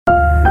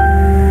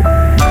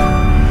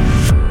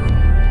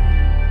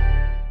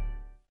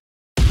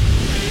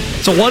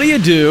So what do you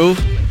do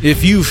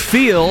if you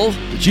feel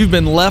that you've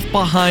been left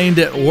behind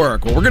at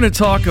work? Well, we're going to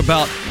talk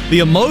about the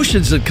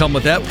emotions that come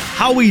with that,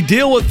 how we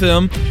deal with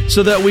them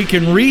so that we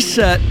can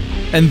reset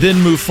and then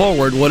move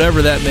forward,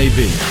 whatever that may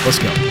be. Let's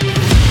go.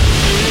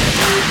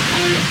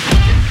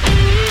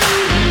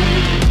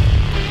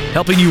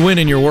 Helping you win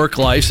in your work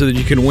life so that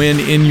you can win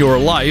in your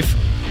life.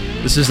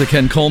 This is the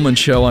Ken Coleman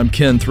Show. I'm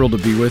Ken, thrilled to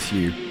be with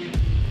you.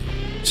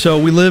 So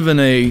we live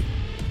in a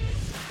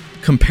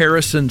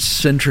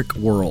comparison-centric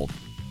world.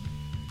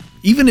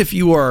 Even if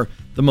you are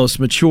the most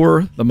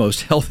mature, the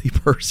most healthy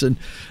person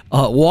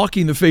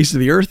walking the face of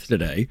the earth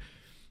today,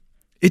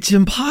 it's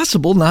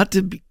impossible not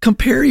to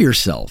compare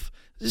yourself.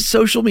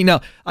 Social media.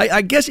 Now,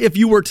 I guess if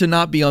you were to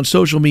not be on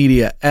social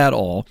media at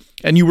all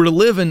and you were to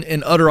live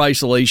in utter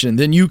isolation,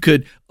 then you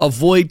could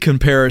avoid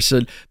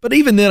comparison. But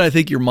even then, I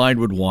think your mind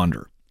would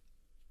wander.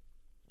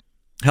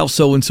 How's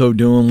so-and-so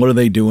doing? What are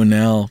they doing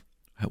now?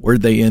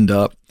 Where'd they end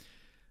up?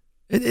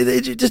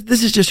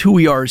 This is just who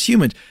we are as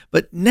humans.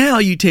 But now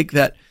you take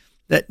that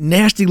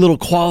nasty little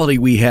quality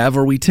we have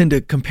where we tend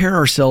to compare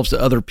ourselves to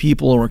other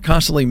people and we're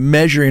constantly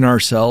measuring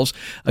ourselves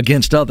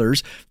against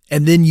others,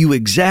 and then you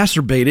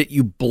exacerbate it,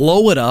 you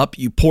blow it up,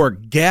 you pour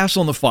gas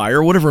on the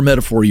fire, whatever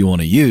metaphor you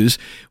want to use,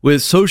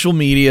 with social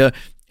media,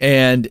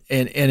 and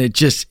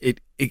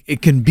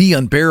it can be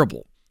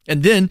unbearable.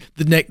 And then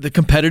the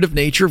competitive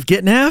nature of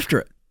getting after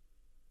it.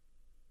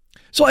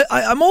 So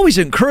I'm always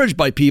encouraged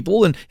by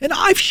people, and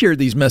I've shared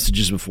these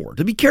messages before,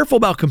 to be careful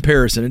about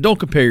comparison and don't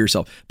compare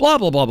yourself, blah,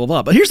 blah, blah, blah,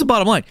 blah. But here's the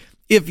bottom line.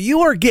 If you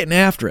are getting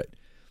after it,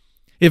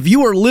 if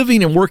you are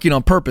living and working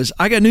on purpose,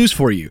 I got news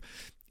for you.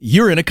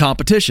 You're in a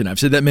competition. I've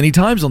said that many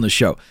times on the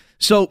show.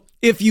 So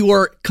if you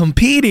are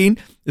competing,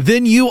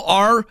 then you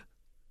are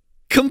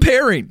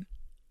comparing.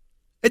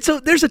 And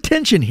so there's a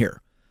tension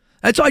here.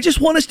 And so I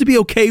just want us to be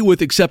okay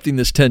with accepting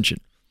this tension.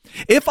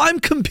 If I'm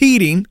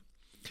competing,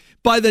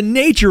 by the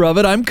nature of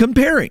it, I'm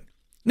comparing.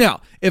 Now,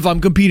 if I'm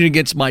competing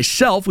against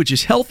myself, which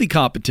is healthy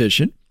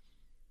competition,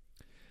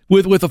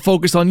 with a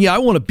focus on, I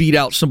want to beat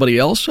out somebody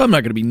else, so I'm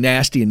not going to be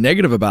nasty and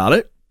negative about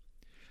it.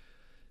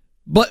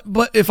 But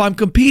if I'm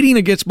competing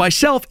against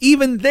myself,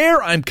 even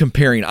there I'm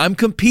comparing. I'm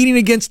competing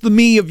against the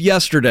me of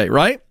yesterday,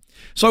 right?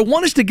 So I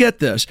want us to get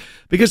this,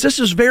 because this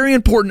is very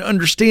important to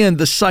understand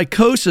the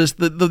psychosis,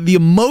 the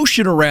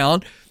emotion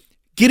around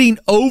getting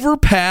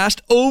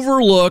overpassed,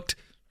 overlooked,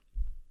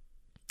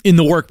 in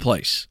the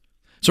workplace.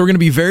 So we're going to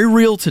be very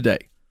real today,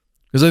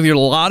 because I think there are a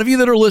lot of you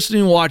that are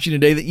listening and watching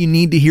today that you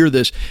need to hear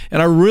this.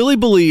 And I really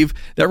believe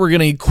that we're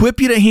going to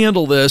equip you to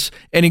handle this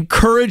and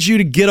encourage you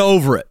to get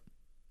over it.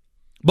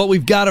 But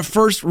we've got to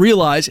first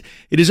realize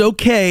it is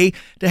okay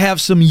to have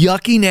some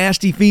yucky,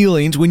 nasty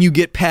feelings when you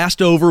get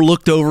passed over,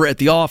 looked over at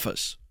the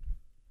office.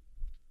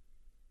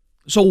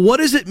 So what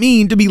does it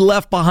mean to be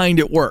left behind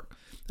at work?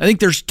 I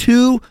think there's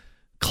two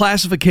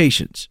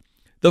classifications.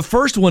 The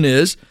first one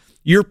is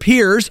your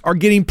peers are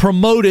getting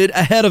promoted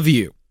ahead of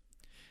you.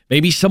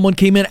 Maybe someone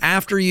came in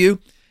after you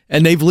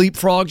and they've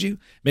leapfrogged you.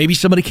 Maybe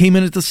somebody came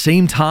in at the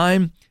same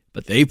time,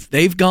 but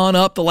they've gone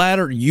up the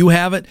ladder and you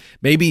haven't.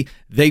 Maybe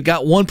they've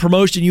got one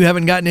promotion, you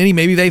haven't gotten any.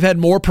 Maybe they've had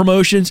more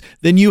promotions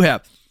than you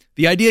have.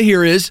 The idea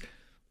here is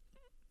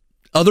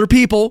other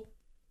people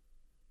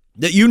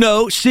that you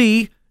know,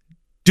 see,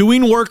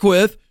 doing work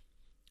with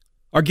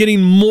are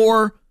getting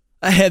more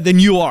ahead than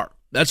you are.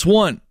 That's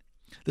one.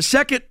 The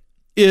second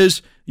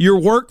is your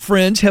work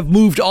friends have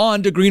moved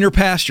on to greener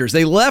pastures.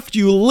 They left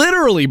you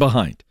literally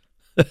behind.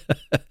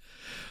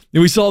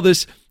 We saw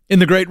this in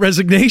the Great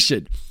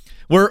Resignation,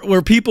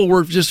 where people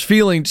were just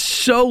feeling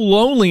so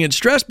lonely and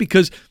stressed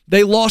because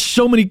they lost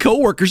so many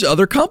coworkers to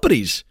other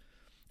companies.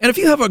 And if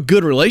you have a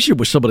good relationship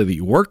with somebody that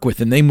you work with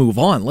and they move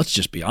on, let's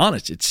just be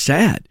honest, it's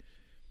sad.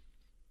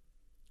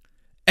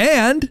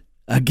 And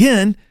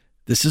again,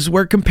 this is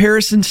where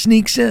comparison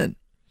sneaks in.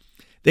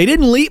 They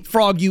didn't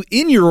leapfrog you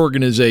in your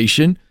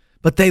organization,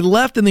 but they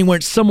left and they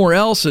went somewhere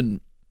else,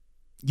 and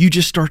you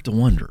just start to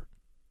wonder.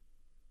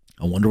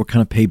 I wonder what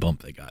kind of pay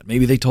bump they got.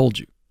 Maybe they told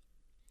you.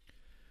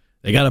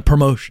 They got a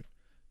promotion,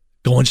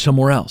 going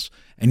somewhere else.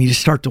 And you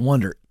just start to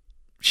wonder,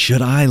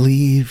 should I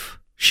leave?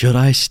 Should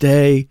I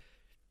stay?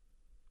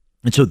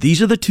 And so these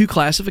are the two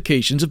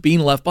classifications of being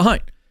left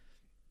behind.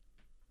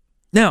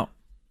 Now,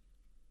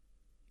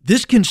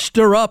 this can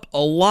stir up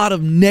a lot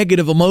of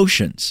negative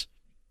emotions.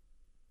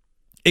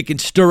 It can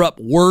stir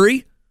up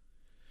worry.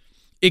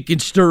 It can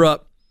stir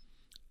up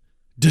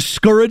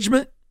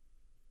discouragement.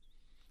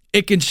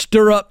 It can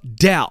stir up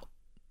doubt.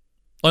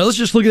 Well, let's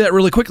just look at that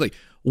really quickly.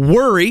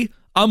 Worry.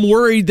 I'm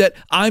worried that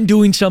I'm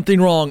doing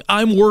something wrong.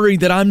 I'm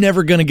worried that I'm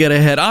never going to get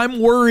ahead. I'm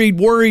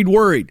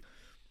worried.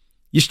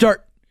 You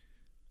start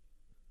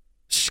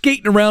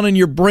skating around in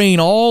your brain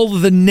all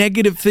the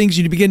negative things,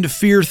 and you begin to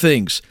fear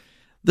things.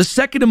 The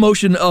second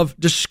emotion of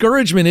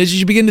discouragement is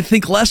you begin to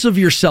think less of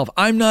yourself.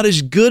 I'm not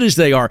as good as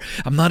they are.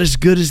 I'm not as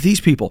good as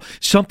these people.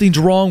 Something's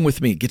wrong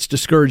with me. It gets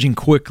discouraging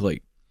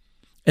quickly.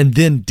 And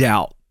then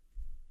doubt.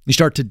 You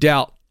start to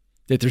doubt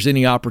that there's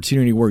any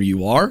opportunity where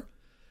you are,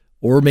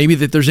 or maybe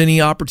that there's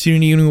any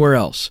opportunity anywhere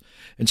else.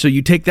 And so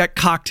you take that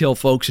cocktail,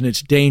 folks, and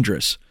it's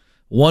dangerous.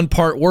 1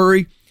 part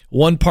worry,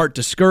 1 part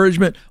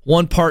discouragement,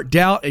 1 part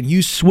doubt, and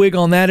you swig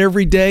on that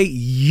every day,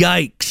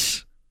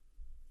 yikes.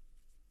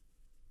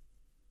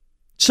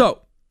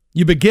 So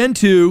you begin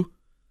to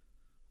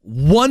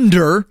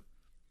wonder,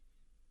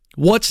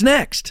 what's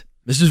next?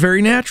 This is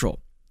very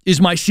natural.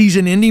 Is my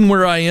season ending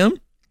where I am?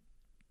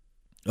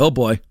 Oh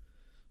boy.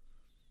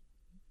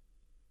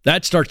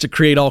 That starts to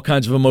create all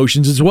kinds of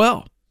emotions as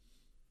well.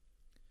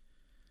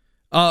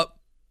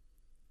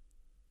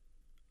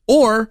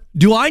 Or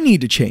do I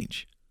need to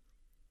change?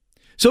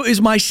 So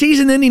is my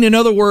season ending? In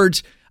other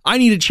words, I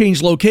need to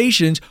change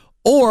locations,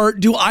 or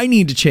do I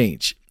need to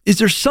change? Is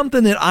there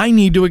something that I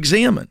need to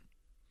examine?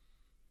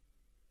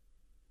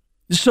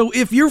 So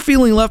if you're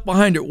feeling left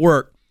behind at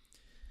work,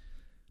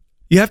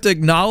 you have to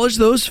acknowledge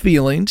those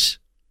feelings,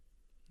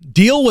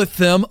 deal with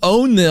them,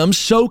 own them,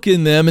 soak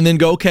in them, and then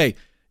go, okay,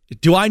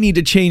 do I need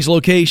to change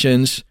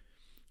locations,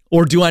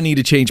 or do I need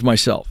to change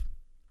myself?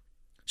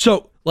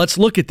 So let's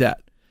look at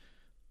that.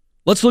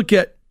 Let's look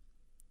at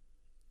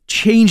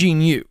changing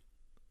you.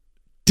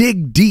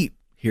 Dig deep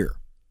here.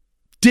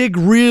 Dig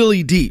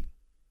really deep.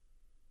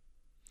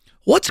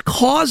 What's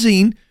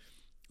causing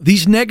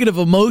these negative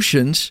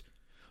emotions,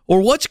 or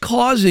what's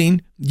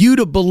causing you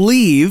to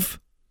believe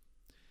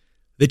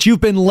that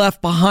you've been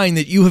left behind,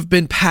 that you have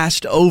been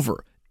passed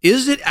over?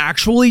 Is it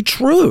actually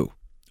true?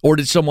 Or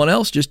did someone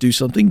else just do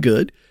something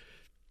good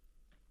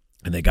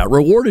and they got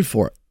rewarded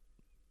for it?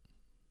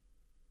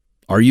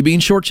 Are you being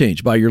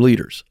shortchanged by your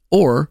leaders?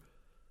 Or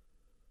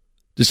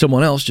did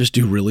someone else just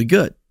do really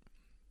good?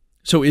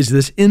 So is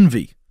this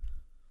envy?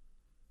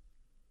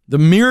 The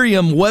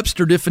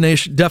Merriam-Webster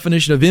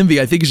definition of envy,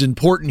 I think, is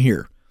important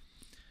here.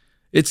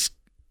 It's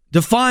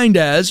defined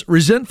as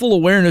resentful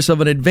awareness of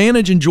an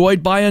advantage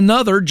enjoyed by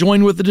another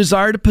joined with the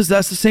desire to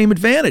possess the same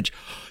advantage.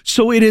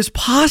 So it is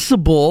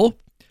possible,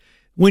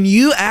 when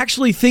you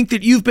actually think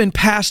that you've been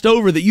passed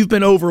over, that you've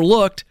been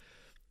overlooked,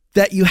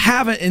 that you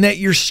haven't, and that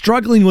you're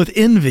struggling with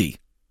envy.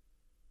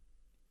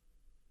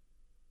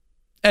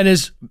 And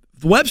as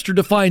Webster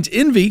defines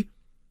envy,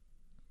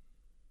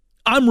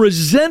 I'm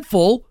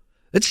resentful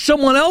that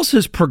someone else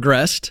has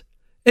progressed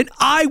and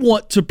I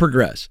want to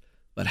progress.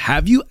 But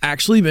have you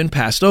actually been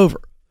passed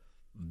over?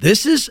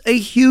 This is a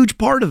huge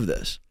part of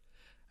this.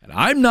 And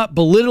I'm not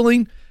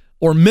belittling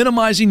or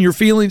minimizing your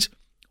feelings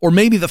or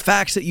maybe the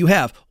facts that you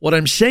have. What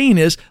I'm saying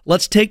is,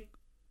 let's take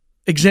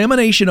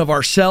examination of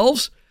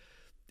ourselves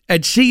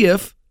and see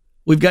if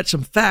we've got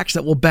some facts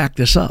that will back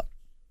this up.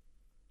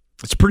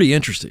 It's pretty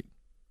interesting.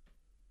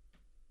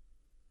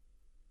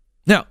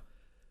 Now,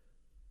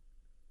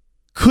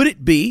 could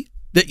it be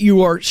that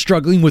you are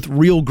struggling with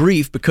real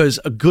grief because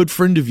a good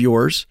friend of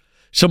yours,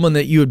 someone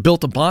that you had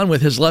built a bond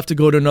with, has left to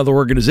go to another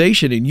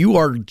organization, and you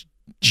are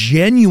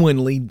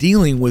genuinely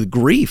dealing with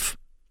grief?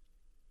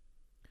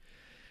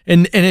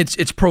 And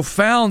it's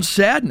profound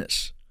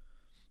sadness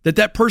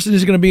that person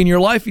is going to be in your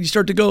life, and you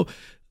start to go,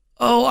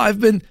 oh, I've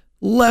been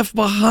left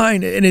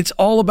behind, and it's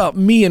all about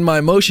me and my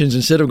emotions,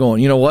 instead of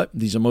going, you know what,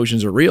 these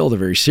emotions are real, they're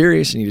very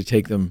serious, I need to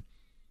take them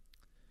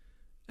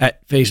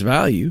at face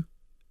value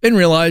and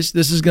realize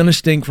this is going to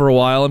stink for a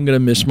while, I'm going to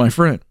miss my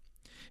friend.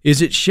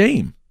 Is it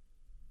shame?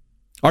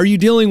 Are you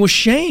dealing with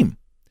shame?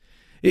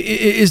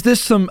 Is this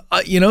some,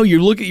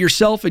 you look at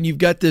yourself and you've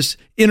got this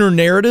inner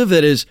narrative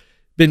that has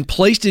been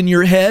placed in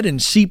your head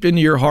and seeped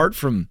into your heart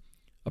from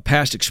a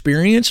past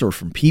experience or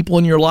from people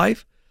in your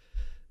life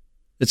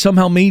that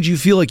somehow made you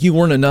feel like you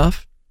weren't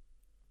enough?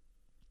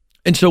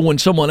 And so when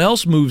someone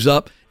else moves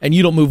up and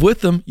you don't move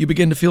with them, you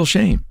begin to feel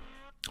shame.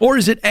 Or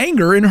is it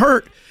anger and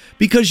hurt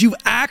because you've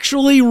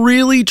actually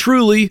really,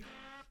 truly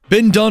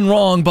been done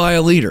wrong by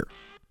a leader?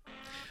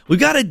 We've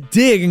got to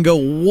dig and go,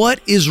 what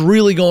is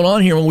really going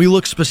on here? When we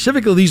look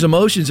specifically at these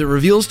emotions, it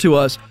reveals to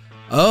us,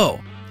 oh,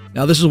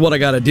 now this is what I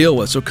got to deal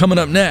with. So coming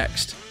up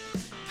next,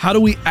 how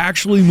do we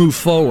actually move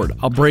forward?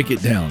 I'll break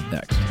it down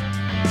next.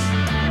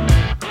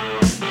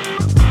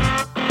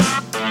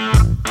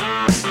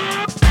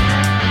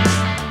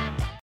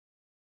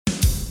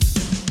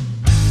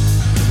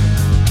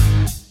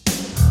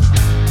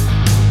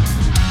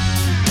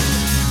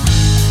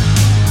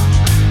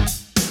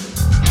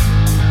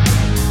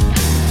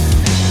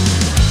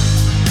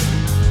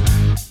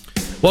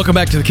 Welcome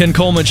back to the Ken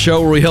Coleman Show,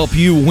 where we help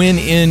you win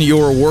in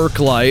your work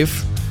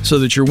life so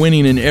that you're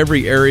winning in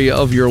every area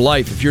of your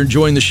life. If you're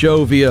enjoying the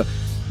show via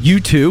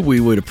YouTube, we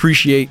would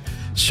appreciate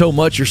so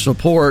much your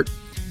support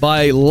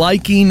by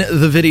liking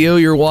the video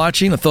you're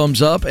watching, a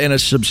thumbs up, and a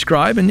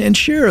subscribe, and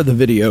share the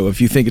video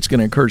if you think it's going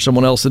to encourage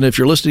someone else. And if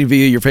you're listening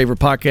via your favorite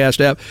podcast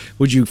app,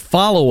 would you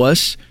follow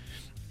us,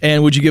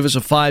 and would you give us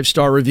a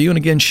 5-star review? And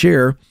again,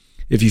 share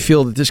if you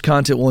feel that this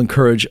content will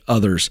encourage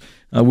others.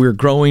 We're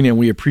growing, and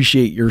we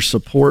appreciate your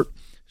support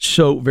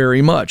so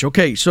very much.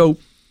 Okay, so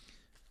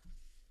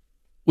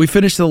we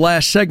finished the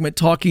last segment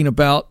talking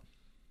about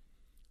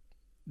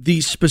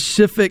the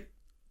specific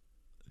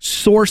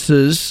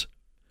sources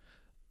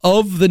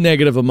of the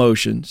negative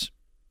emotions.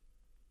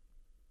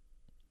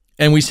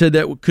 And we said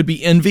that could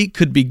be envy,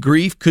 could be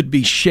grief, could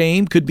be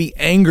shame, could be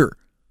anger.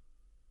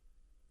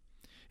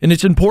 And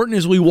it's important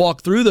as we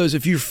walk through those,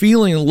 if you're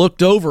feeling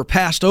looked over,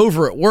 passed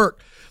over at work,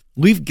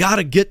 we've got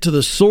to get to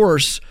the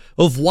source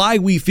of why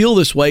we feel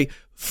this way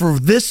for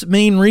this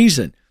main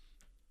reason.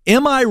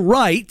 Am I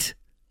right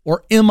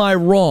or am I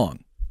wrong?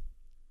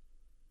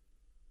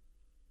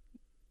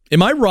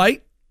 Am I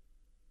right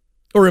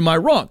or am I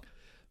wrong?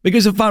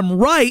 Because if I'm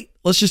right,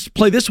 let's just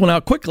play this one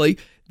out quickly,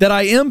 that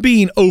I am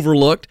being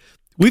overlooked,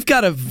 we've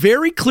got a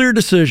very clear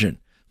decision.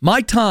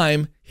 My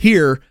time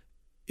here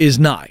is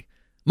nigh.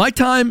 My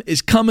time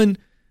is coming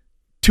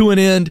to an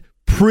end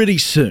pretty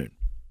soon.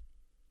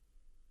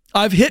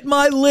 I've hit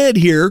my lid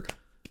here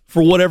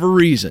for whatever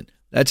reason.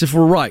 That's if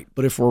we're right.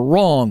 But if we're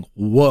wrong,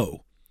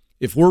 whoa.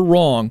 If we're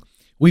wrong,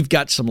 we've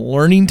got some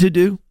learning to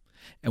do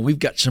and we've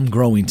got some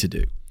growing to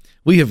do.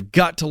 We have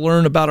got to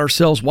learn about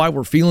ourselves, why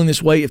we're feeling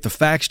this way, if the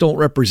facts don't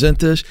represent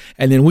this,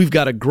 and then we've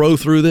got to grow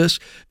through this,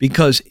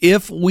 because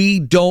if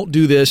we don't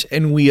do this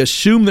and we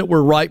assume that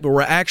we're right, but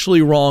we're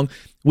actually wrong,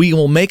 we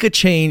will make a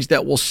change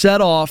that will set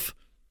off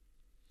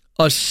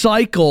a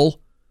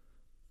cycle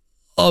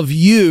of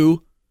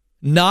you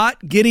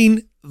not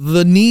getting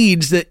the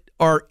needs that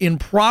are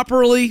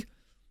improperly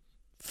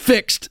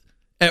fixed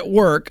at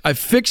work. I've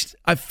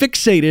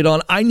fixated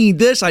on, I need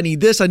this, I need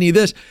this, I need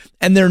this,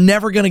 and they're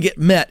never going to get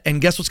met. And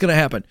guess what's going to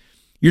happen?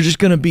 You're just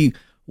going to be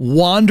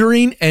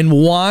wandering and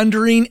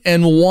wandering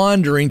and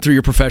wandering through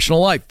your professional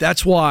life.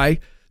 That's why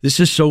this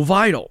is so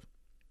vital.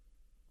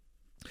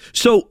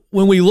 So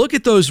when we look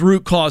at those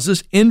root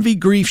causes, envy,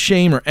 grief,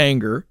 shame, or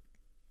anger,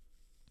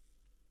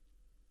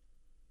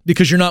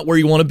 because you're not where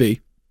you want to be,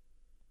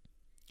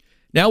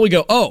 now we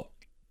go, oh,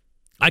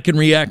 I can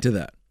react to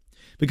that.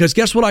 Because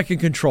guess what I can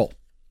control?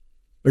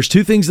 There's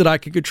two things that I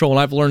can control, and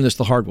I've learned this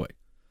the hard way.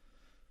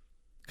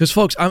 Because,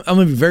 folks, I'm going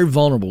to be very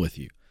vulnerable with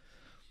you.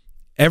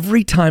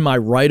 Every time I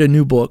write a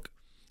new book,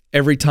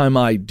 every time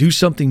I do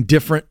something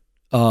different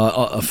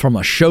from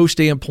a show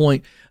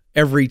standpoint,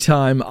 every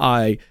time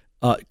I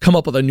come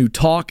up with a new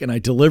talk and I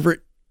deliver it,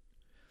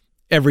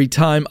 every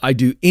time I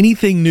do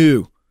anything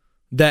new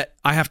that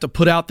I have to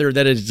put out there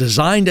that is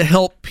designed to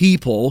help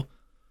people,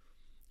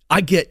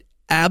 I get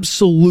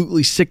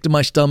absolutely sick to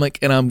my stomach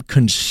and I'm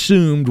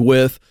consumed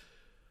with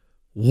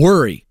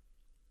worry,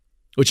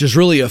 which is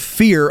really a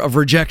fear of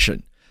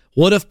rejection.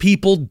 What if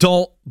people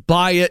don't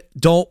buy it,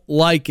 don't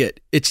like it?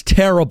 It's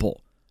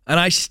terrible. And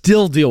I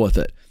still deal with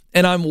it.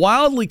 And I'm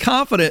wildly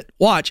confident,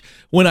 watch,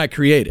 when I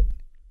create it.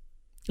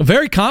 I'm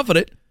very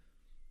confident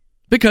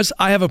because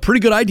I have a pretty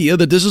good idea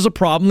that this is a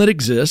problem that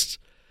exists.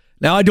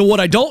 Now, what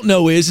I don't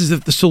know is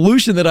if the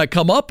solution that I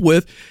come up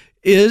with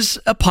is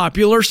a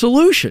popular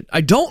solution.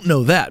 I don't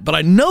know that, but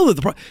I know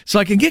that so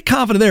I can get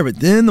confident there. But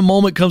then the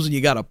moment comes when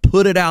you got to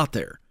put it out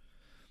there.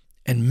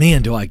 And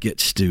man, do I get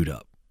stewed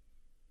up.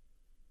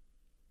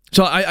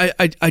 So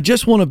I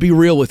just want to be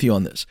real with you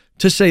on this,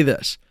 to say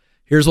this.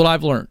 Here's what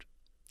I've learned.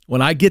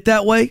 When I get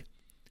that way,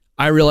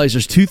 I realize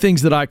there's two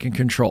things that I can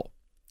control.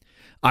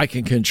 I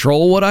can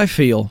control what I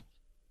feel,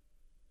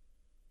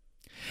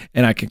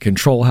 and I can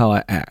control how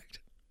I act.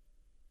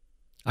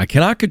 I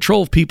cannot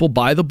control if people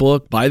buy the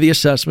book, buy the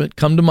assessment,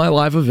 come to my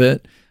live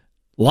event,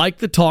 like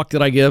the talk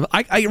that I give.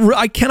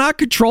 I cannot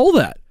control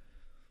that.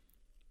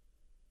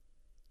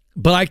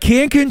 But I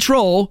can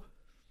control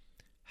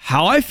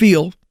how I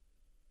feel,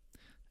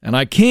 and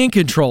I can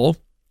control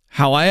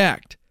how I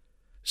act.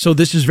 So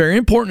this is very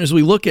important as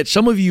we look at,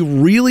 some of you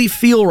really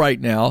feel right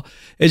now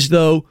as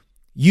though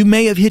you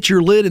may have hit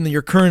your lid in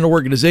your current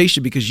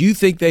organization because you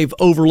think they've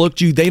overlooked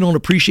you, they don't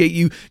appreciate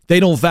you, they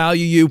don't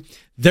value you,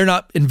 they're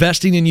not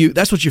investing in you.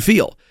 That's what you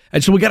feel.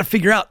 And so we got to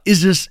figure out,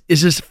 is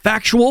this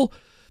factual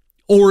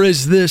or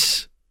is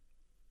this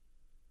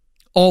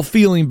all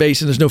feeling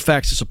based and there's no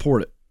facts to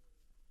support it?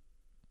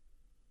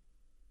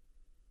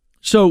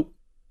 So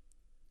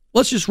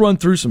let's just run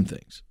through some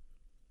things.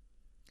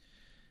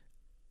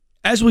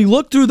 As we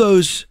look through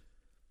those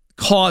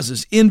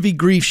causes, envy,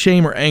 grief,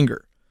 shame, or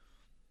anger,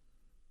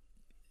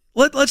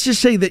 let's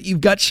just say that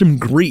you've got some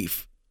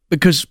grief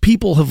because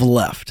people have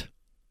left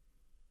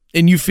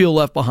and you feel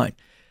left behind.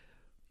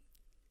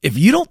 If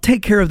you don't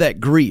take care of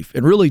that grief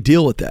and really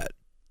deal with that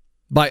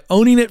by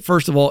owning it,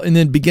 first of all, and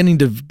then beginning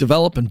to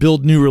develop and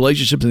build new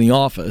relationships in the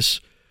office,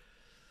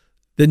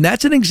 then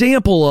that's an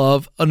example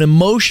of an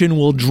emotion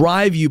will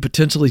drive you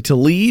potentially to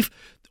leave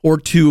or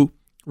to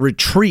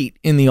retreat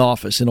in the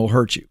office, and it'll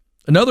hurt you.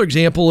 Another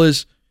example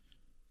is,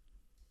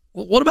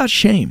 well, what about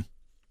shame?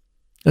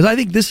 Because I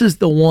think this is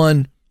the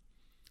one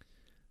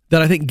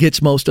that I think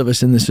gets most of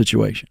us in this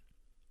situation.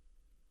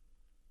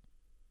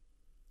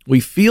 We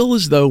feel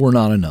as though we're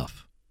not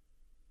enough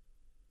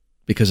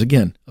because,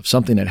 again, of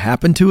something that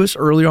happened to us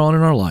earlier on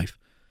in our life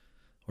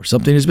or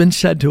something has been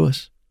said to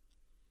us.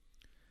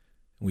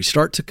 We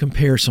start to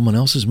compare, someone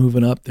else is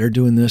moving up, they're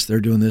doing this,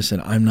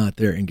 and I'm not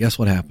there. And guess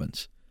what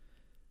happens?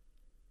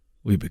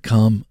 We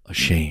become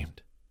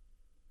ashamed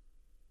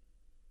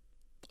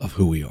of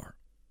who we are.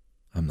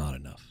 I'm not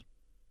enough.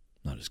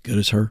 I'm not as good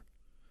as her.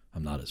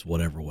 I'm not as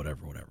whatever.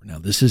 Now,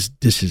 this is,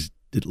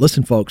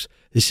 listen, folks,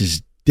 this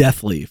is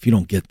deathly if you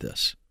don't get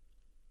this.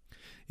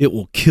 It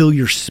will kill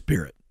your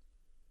spirit.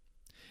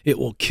 It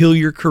will kill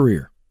your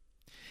career.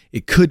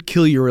 It could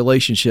kill your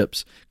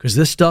relationships because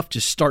this stuff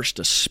just starts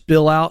to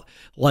spill out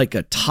like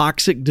a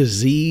toxic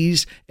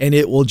disease, and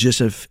it will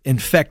just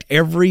infect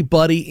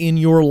everybody in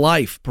your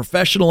life,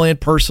 professional and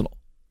personal.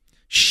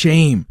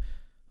 Shame.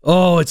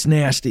 Oh, it's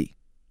nasty.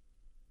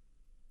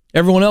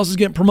 Everyone else is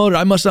getting promoted.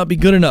 I must not be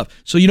good enough.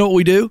 So you know what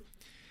we do?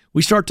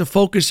 We start to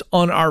focus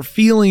on our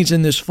feelings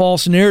in this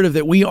false narrative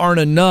that we aren't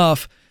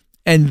enough.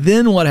 And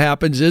then what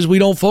happens is we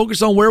don't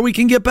focus on where we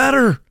can get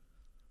better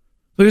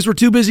because we're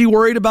too busy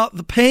worried about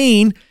the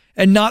pain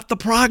and not the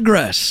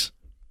progress.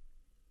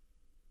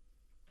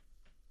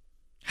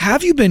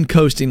 Have you been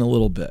coasting a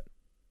little bit?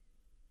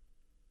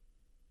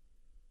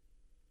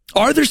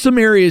 Are there some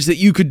areas that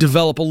you could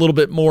develop a little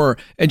bit more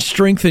and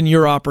strengthen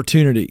your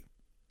opportunity?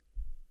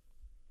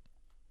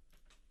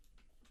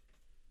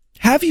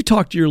 Have you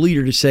talked to your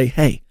leader to say,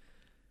 hey,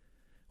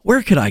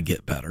 where could I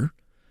get better?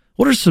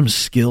 What are some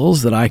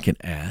skills that I can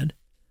add?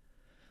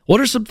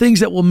 What are some things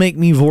that will make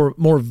me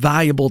more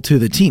valuable to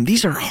the team?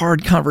 These are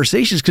hard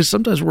conversations because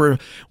sometimes we're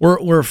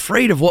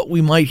afraid of what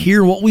we might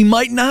hear, what we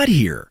might not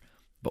hear,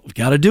 but we've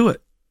got to do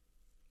it.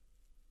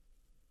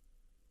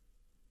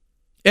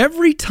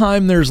 Every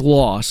time there's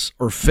loss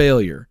or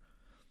failure,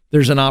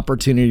 there's an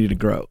opportunity to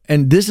grow.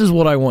 And this is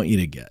what I want you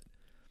to get.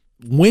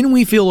 When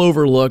we feel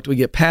overlooked, we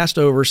get passed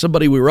over,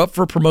 we were up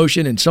for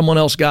promotion and someone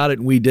else got it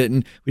and we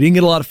didn't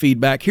get a lot of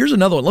feedback. Here's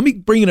another one. Let me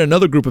bring in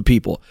another group of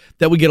people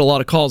that we get a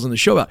lot of calls on the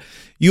show about.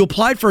 You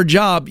applied for a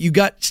job, you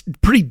got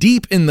pretty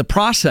deep in the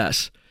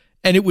process,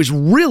 and it was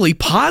really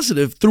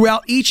positive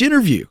throughout each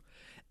interview.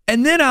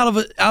 And then out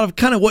of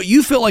kind of what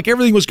you felt like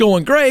everything was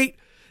going great,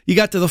 you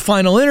got to the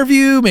final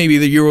interview, maybe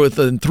that you were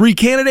with 3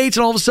 candidates,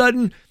 and all of a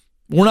sudden,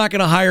 we're not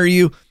going to hire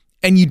you.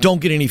 And you don't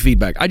get any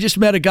feedback. I just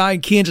met a guy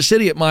in Kansas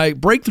City at my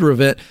breakthrough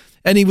event,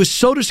 and he was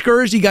so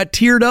discouraged he got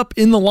teared up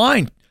in the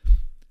line.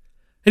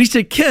 And he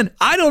said, Ken,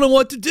 I don't know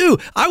what to do.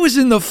 I was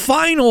in the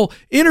final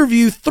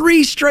interview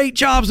 3 straight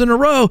jobs in a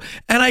row,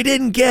 and I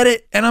didn't get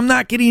it, and I'm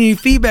not getting any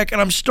feedback,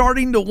 and I'm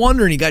starting to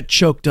wonder, and he got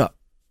choked up.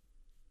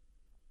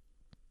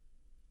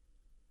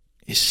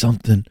 Is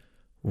something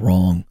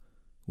wrong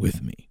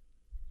with me?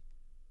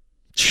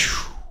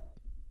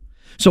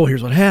 So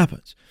here's what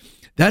happens.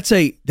 That's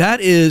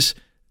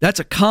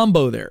a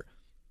combo there,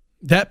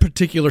 that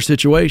particular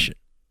situation.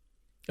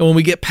 And when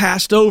we get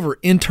passed over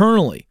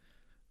internally,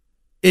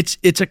 it's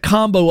a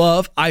combo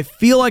of I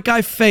feel like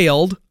I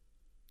failed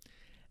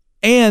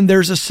and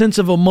there's a sense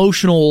of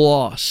emotional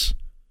loss.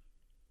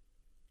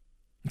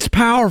 It's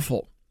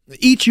powerful. It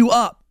eats you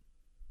up.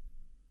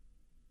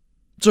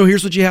 So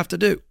here's what you have to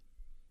do.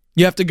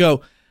 You have to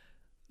go,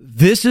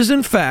 this is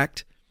in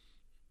fact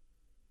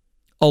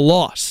a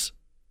loss.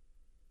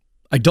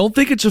 I don't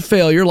think it's a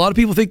failure. A lot of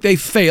people think they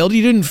failed.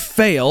 You didn't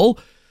fail.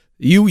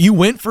 You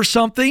went for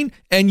something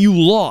and you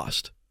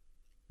lost.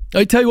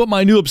 I tell you what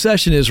my new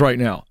obsession is right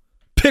now.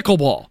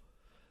 Pickleball.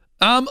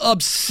 I'm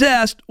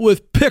obsessed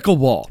with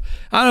pickleball.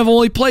 I've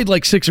only played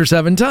like 6 or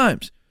 7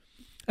 times.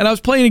 And I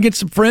was playing against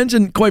some friends,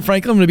 and quite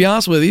frankly, I'm going to be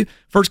honest with you,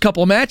 first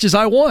couple of matches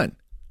I won.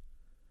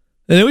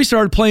 And then we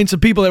started playing some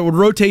people that would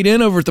rotate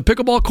in over at the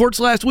pickleball courts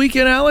last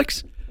weekend,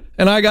 Alex,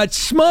 and I got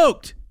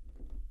smoked.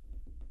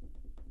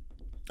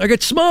 Let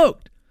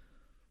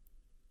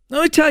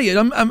me tell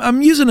you,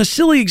 I'm using a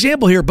silly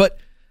example here, but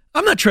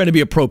I'm not trying to be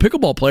a pro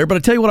pickleball player, but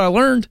I tell you what I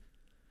learned.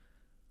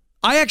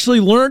 I actually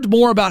learned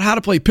more about how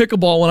to play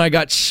pickleball when I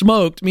got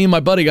smoked. Me and my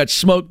buddy got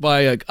smoked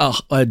by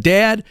a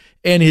dad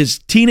and his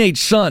teenage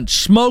son.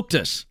 Smoked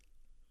us.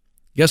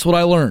 Guess what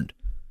I learned?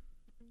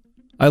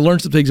 I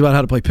learned some things about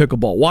how to play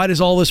pickleball. Why does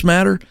all this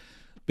matter?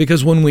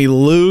 Because when we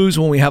lose,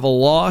 when we have a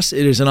loss,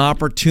 it is an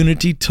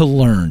opportunity to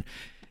learn.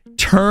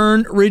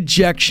 Turn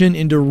rejection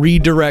into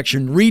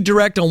redirection.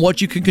 Redirect on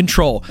what you can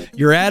control.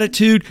 Your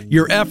attitude,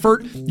 your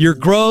effort, your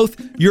growth,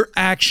 your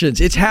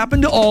actions. It's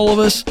happened to all of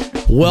us.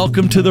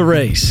 Welcome to the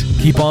race.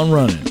 Keep on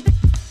running.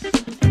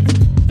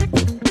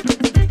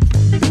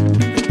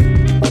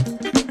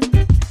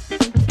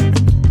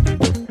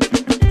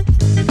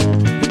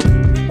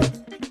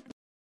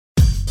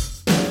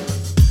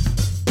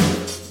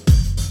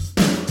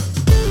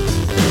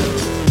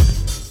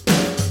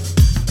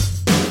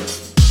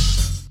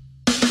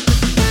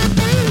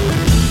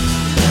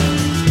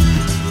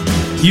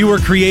 You were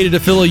created to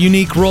fill a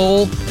unique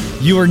role.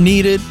 You are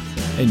needed,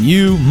 and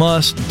you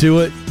must do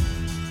it.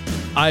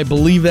 I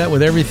believe that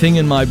with everything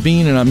in my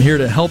being, and I'm here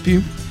to help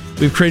you.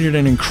 We've created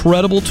an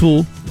incredible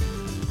tool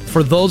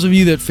for those of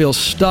you that feel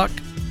stuck,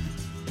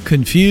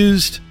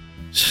 confused,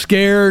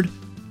 scared,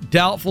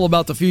 doubtful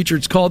about the future.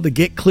 It's called the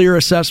Get Clear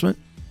Assessment.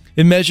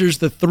 It measures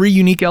the 3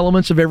 unique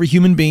elements of every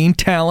human being: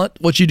 talent,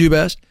 what you do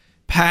best;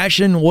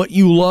 passion, what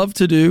you love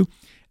to do;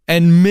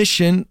 and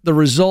mission, the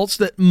results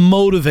that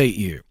motivate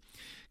you.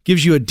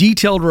 Gives you a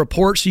detailed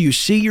report so you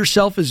see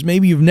yourself as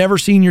maybe you've never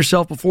seen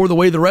yourself before, the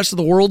way the rest of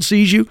the world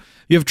sees you.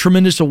 You have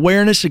tremendous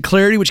awareness and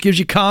clarity, which gives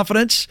you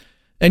confidence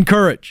and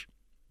courage.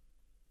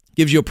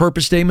 Gives you a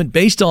purpose statement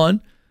based on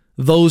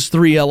those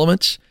 3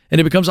 elements, and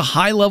it becomes a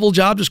high-level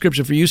job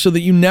description for you so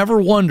that you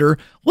never wonder,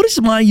 what is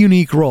my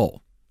unique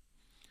role?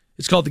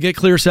 It's called the Get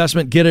Clear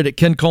Assessment. Get it at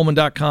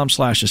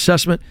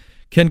kencoleman.com/assessment.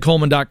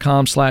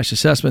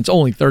 kencoleman.com/assessment. It's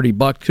only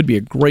 $30. Could be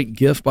a great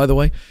gift, by the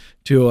way,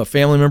 to a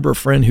family member, a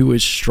friend who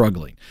is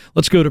struggling.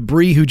 Let's go to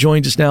Bree, who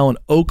joins us now in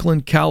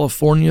Oakland,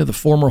 California, the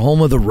former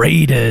home of the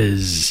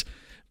Raiders.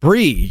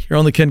 Bree, you're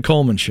on the Ken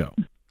Coleman Show.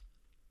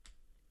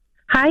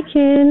 Hi,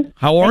 Ken.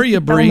 How are you,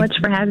 Bree? Thank you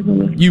so much for having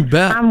me. You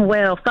bet. I'm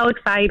well. So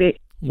excited.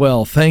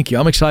 Well, thank you.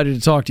 I'm excited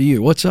to talk to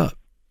you. What's up?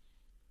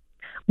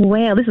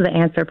 Well, this is an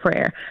answer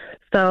prayer.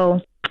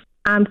 So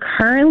I'm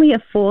currently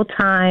a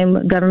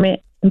full-time government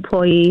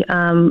employee,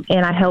 and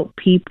I help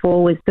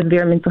people with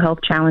severe mental health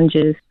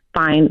challenges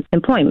find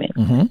employment.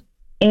 Mm-hmm.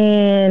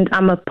 And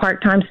I'm a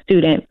part-time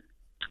student.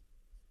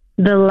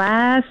 The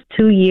last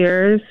 2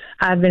 years,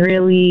 I've been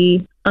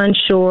really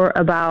unsure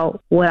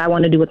about what I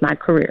want to do with my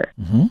career.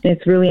 Mm-hmm.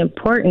 It's really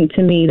important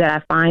to me that I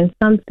find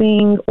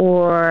something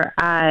or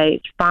I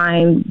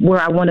find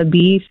where I want to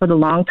be for the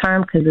long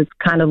term, because it's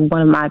kind of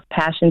one of my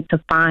passions to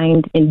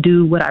find and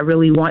do what I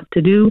really want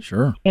to do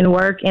in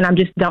work. And I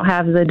just don't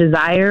have the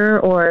desire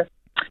or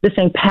the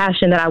same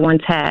passion that I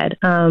once had.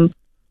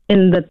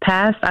 In the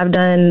past, I've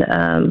done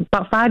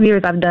about 5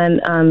 years, I've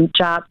done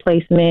job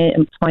placement,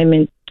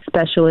 employment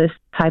specialist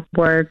type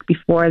work.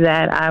 Before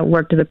that, I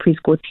worked as a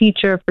preschool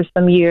teacher for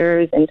some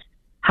years and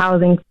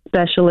housing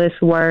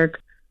specialist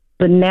work.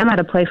 But now I'm at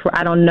a place where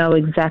I don't know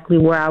exactly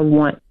where I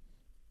want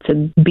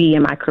to be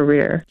in my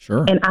career.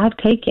 Sure. And I've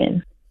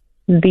taken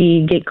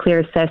the Get Clear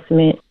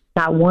assessment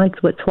not once,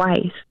 but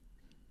twice.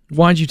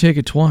 Why'd you take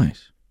it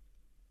twice?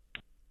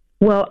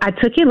 Well, I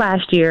took it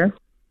last year,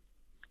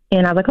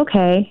 and I was like,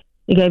 okay.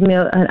 It gave me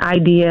an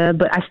idea,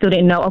 but I still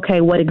didn't know,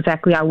 okay, what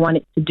exactly I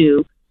wanted to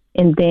do.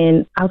 And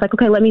then I was like,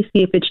 okay, let me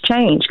see if it's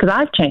changed, because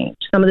I've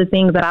changed. Some of the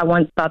things that I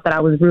once thought that I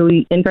was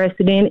really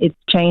interested in, it's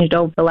changed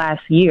over the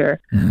last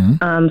year.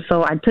 Mm-hmm.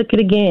 So I took it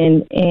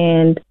again,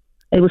 and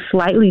it was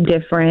slightly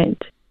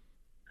different,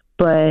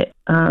 but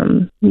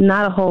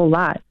not a whole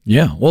lot.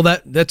 Yeah, well,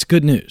 that's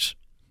good news,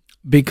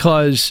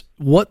 because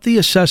what the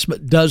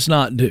assessment does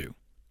not do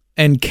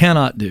and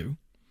cannot do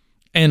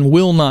and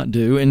will not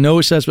do, and no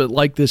assessment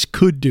like this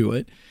could do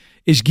it,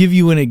 is give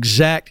you an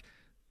exact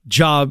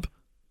job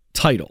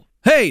title.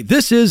 Hey,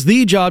 this is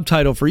the job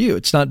title for you.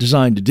 It's not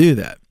designed to do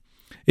that.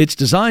 It's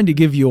designed to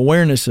give you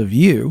awareness of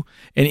you,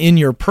 and in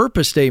your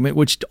purpose statement,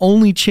 which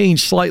only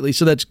changed slightly,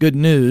 so that's good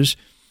news,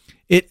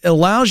 it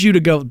allows you to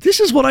go, this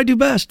is what I do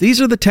best.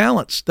 These are the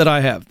talents that I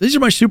have. These are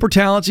my super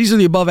talents. These are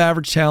the above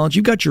average talents.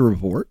 You got your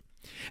report.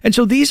 And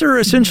so these are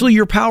essentially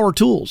your power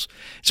tools.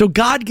 So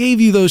God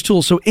gave you those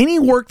tools. So any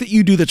work that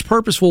you do that's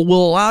purposeful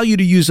will allow you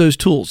to use those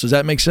tools. Does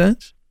that make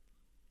sense?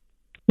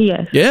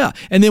 Yes. Yeah.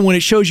 And then when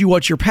it shows you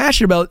what you're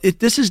passionate about,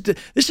 this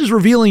is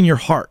revealing your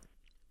heart.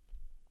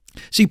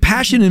 See,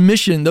 passion and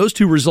mission, those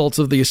two results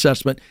of the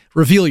assessment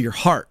reveal your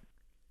heart.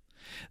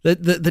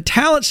 The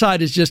talent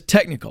side is just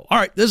technical. All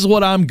right, this is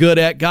what I'm good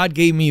at. God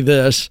gave me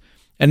this.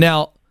 And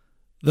now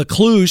the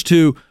clues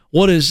to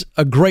what is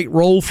a great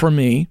role for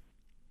me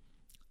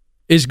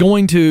is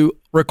going to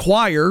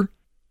require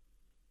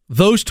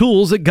those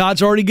tools that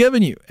God's already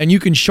given you, and you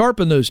can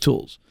sharpen those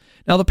tools.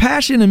 Now, the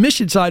passion and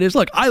mission side is,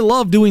 look, I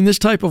love doing this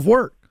type of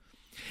work,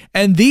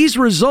 and these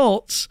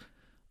results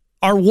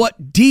are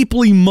what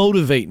deeply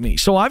motivate me.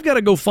 So I've got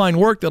to go find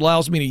work that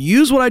allows me to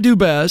use what I do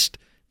best,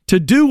 to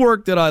do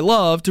work that I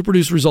love, to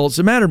produce results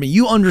that matter to me.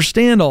 You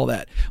understand all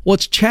that.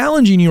 What's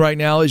challenging you right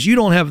now is you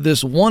don't have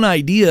this one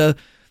idea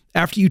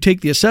after you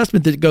take the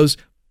assessment that goes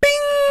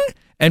bing,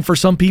 and for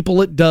some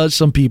people it does,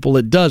 some people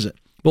it doesn't.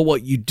 But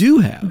what you do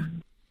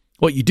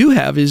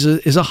have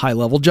is a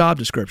high-level job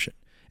description.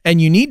 And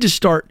you need to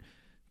start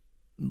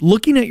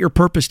looking at your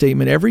purpose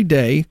statement every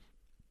day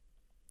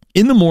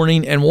in the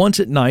morning and once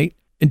at night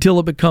until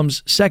it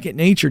becomes second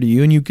nature to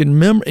you, and you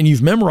can and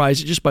you've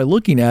memorized it just by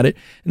looking at it.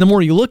 And the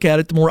more you look at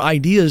it, the more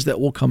ideas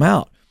that will come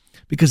out,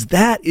 because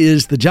that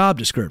is the job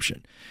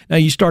description. Now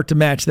you start to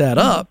match that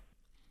up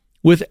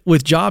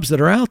with jobs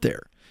that are out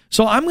there.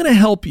 So I'm going to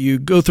help you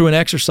go through an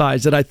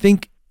exercise that I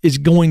think is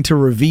going to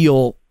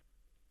reveal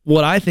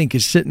what I think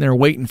is sitting there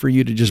waiting for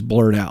you to just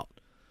blurt out.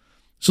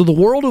 So the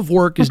world of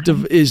work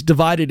is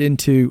divided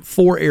into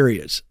 4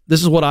 areas.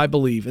 This is what I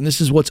believe, and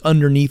this is what's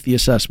underneath the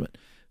assessment: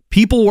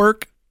 people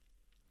work,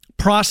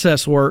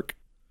 process work,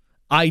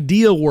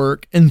 idea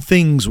work, and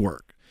things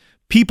work.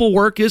 People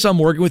work is I'm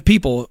working with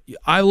people.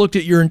 I looked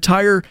at your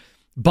entire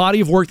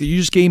body of work that you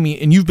just gave me,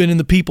 and you've been in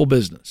the people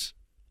business.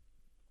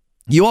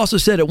 You also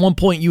said at one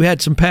point you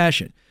had some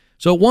passion.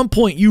 So at one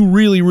point you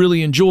really,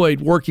 really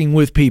enjoyed working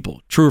with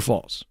people. True or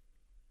false?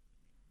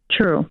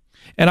 True.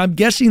 And I'm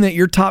guessing that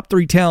your top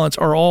 3 talents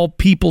are all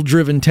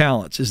people-driven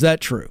talents. Is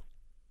that true?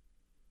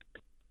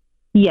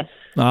 Yes.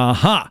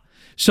 Aha.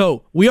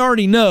 So we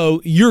already know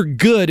you're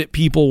good at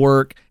people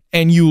work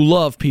and you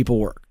love people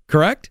work,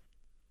 correct?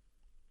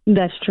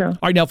 That's true. All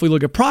right, now if we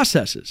look at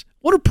processes,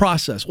 what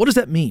does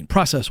that mean?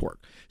 Process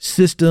work,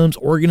 systems,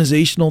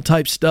 organizational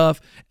type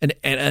stuff, an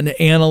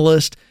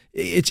analyst.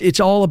 It's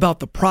all about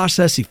the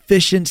process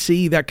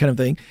efficiency, that kind of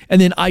thing.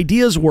 And then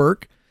ideas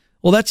work.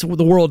 Well, that's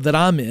the world that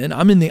I'm in.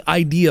 I'm in the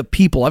idea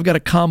people. I've got a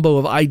combo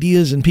of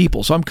ideas and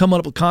people. So I'm coming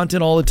up with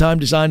content all the time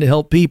designed to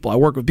help people. I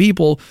work with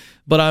people,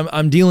 but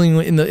I'm dealing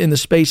in the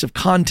space of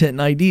content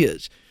and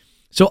ideas.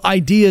 So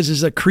ideas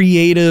is a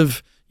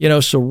creative,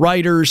 so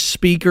writers,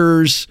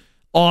 speakers,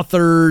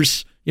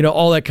 authors,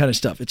 all that kind of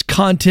stuff. It's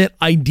content,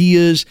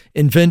 ideas,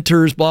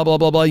 inventors, blah, blah,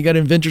 blah, blah. You got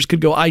inventors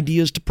could go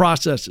ideas to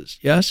processes.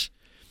 Yes?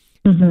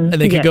 Mm-hmm. And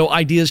they could go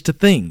ideas to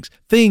things.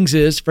 Things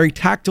is very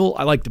tactile.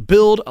 I like to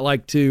build. I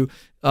like to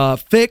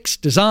fix,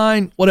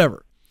 design,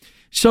 whatever.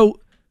 So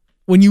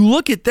when you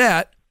look at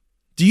that,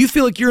 do you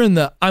feel like you're in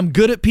the I'm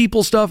good at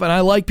people stuff and I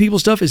like people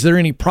stuff? Is there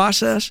any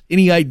process,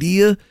 any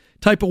idea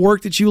type of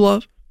work that you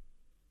love?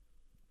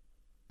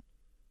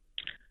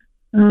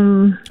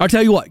 I'll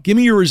tell you what, give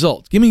me your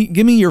results. Give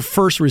me your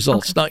first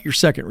results, not your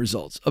second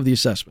results of the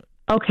assessment.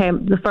 Okay,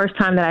 the first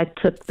time that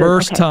I took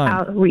the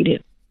time. I'll read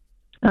it.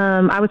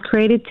 I was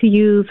created to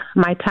use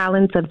my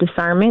talents of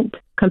discernment,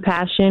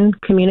 compassion,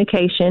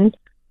 communication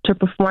to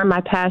perform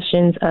my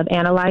passions of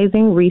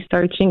analyzing,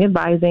 researching,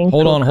 advising.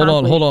 Hold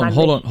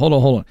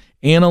on.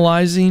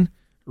 Analyzing,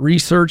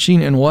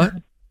 researching, and what?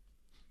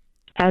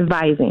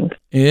 Advising.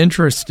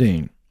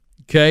 Interesting.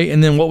 Okay,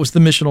 and then what was the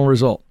missional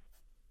result?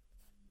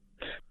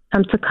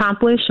 To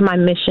accomplish my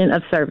mission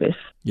of service.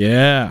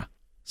 Yeah.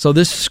 So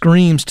this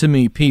screams to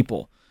me,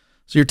 people.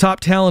 So your top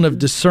talent of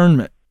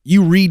discernment,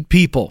 you read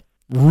people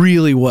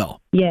really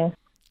well. Yes.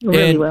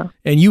 Really well.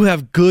 And you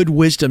have good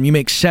wisdom. You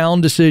make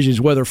sound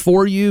decisions, whether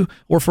for you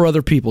or for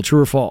other people.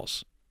 True or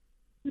false?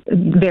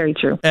 Very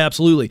true.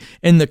 Absolutely.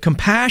 And the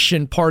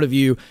compassion part of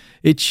you,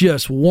 it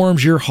just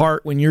warms your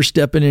heart when you're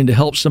stepping in to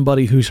help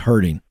somebody who's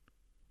hurting.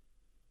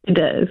 It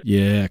does.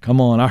 Yeah, come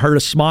on. I heard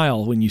a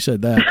smile when you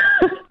said that.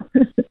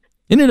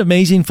 Isn't it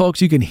amazing,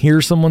 folks? You can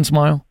hear someone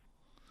smile.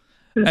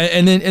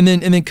 And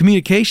then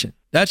communication.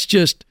 That's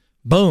just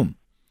boom.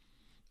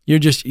 You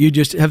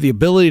just have the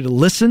ability to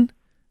listen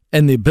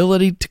and the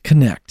ability to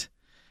connect.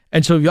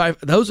 And so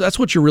that's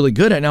what you're really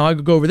good at. Now I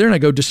go over there and I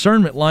go,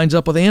 discernment lines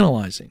up with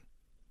analyzing.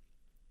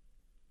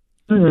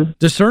 Mm-hmm.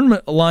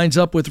 Discernment lines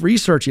up with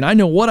researching. I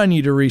know what I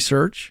need to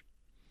research.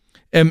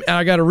 And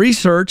I got to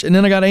research, and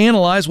then I got to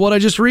analyze what I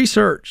just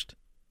researched.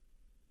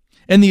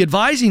 And the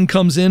advising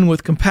comes in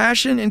with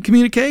compassion and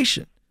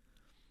communication.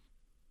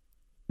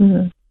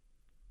 Mm-hmm.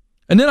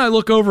 And then I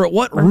look over at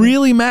what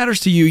really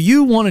matters to you.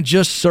 You want to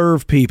just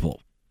serve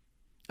people.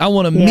 I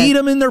want to meet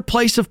them in their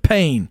place of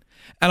pain,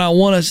 and I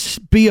want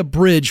to be a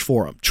bridge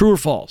for them. True or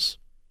false?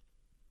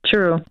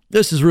 True.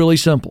 This is really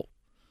simple.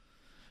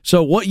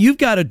 So what you've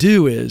got to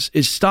do is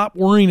stop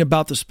worrying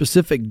about the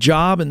specific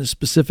job and the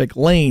specific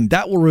lane.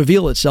 That will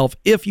reveal itself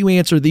if you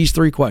answer these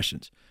three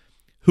questions.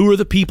 Who are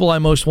the people I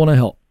most want to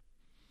help?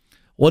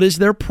 What is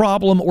their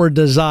problem or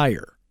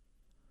desire?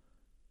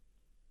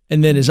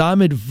 And then as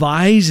I'm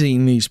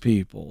advising these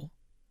people,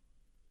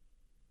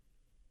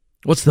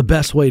 what's the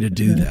best way to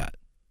do that?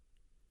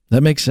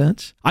 That makes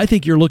sense? I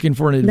think you're looking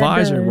for an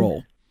advisory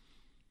role.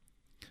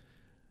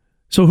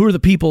 So who are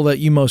the people that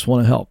you most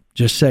want to help?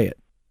 Just say it.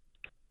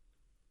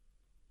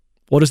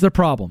 What is their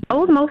problem?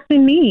 Those mostly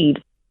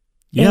need.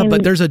 Yeah,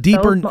 but there's a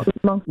deeper...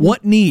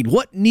 What need?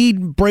 What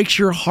need breaks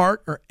your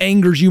heart or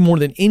angers you more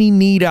than any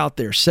need out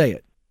there? Say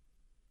it.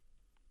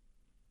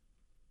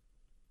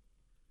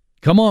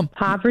 Come on.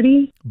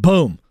 Poverty.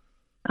 Boom.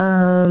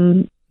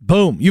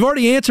 Boom. You've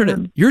already answered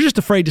it. You're just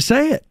afraid to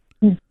say it.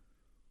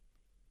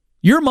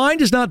 Your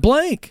mind is not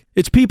blank.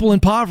 It's people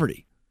in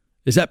poverty.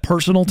 Is that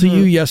personal to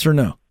you? Yes or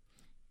no?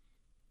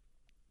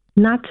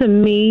 Not to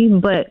me,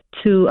 but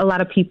to a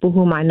lot of people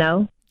whom I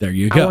know. There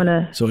you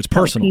go. So it's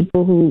personal.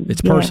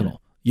 It's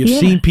personal. You've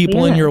seen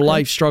people in your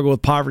life struggle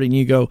with poverty and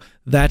you go,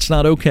 that's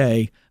not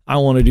okay. I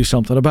want to do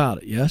something about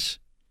it. Yes?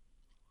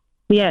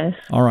 Yes.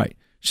 All right.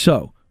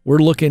 So we're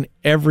looking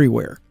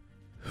everywhere.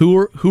 Who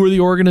are the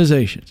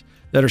organizations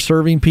that are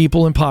serving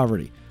people in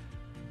poverty?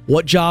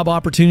 What job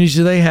opportunities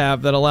do they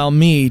have that allow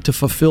me to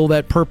fulfill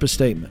that purpose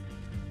statement?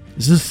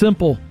 This is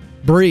simple.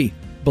 Bree,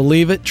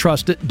 believe it,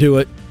 trust it, do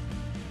it.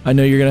 I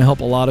know you're going to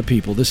help a lot of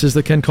people. This is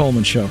the Ken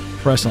Coleman Show.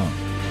 Press on.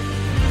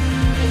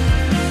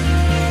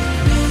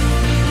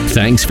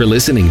 Thanks for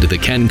listening to The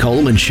Ken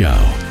Coleman Show.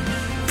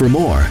 For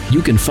more,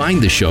 you can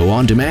find the show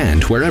on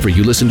demand wherever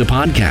you listen to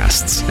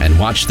podcasts and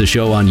watch the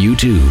show on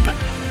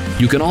YouTube.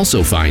 You can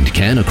also find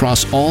Ken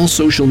across all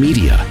social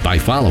media by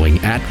following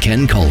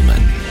 @Ken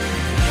Coleman.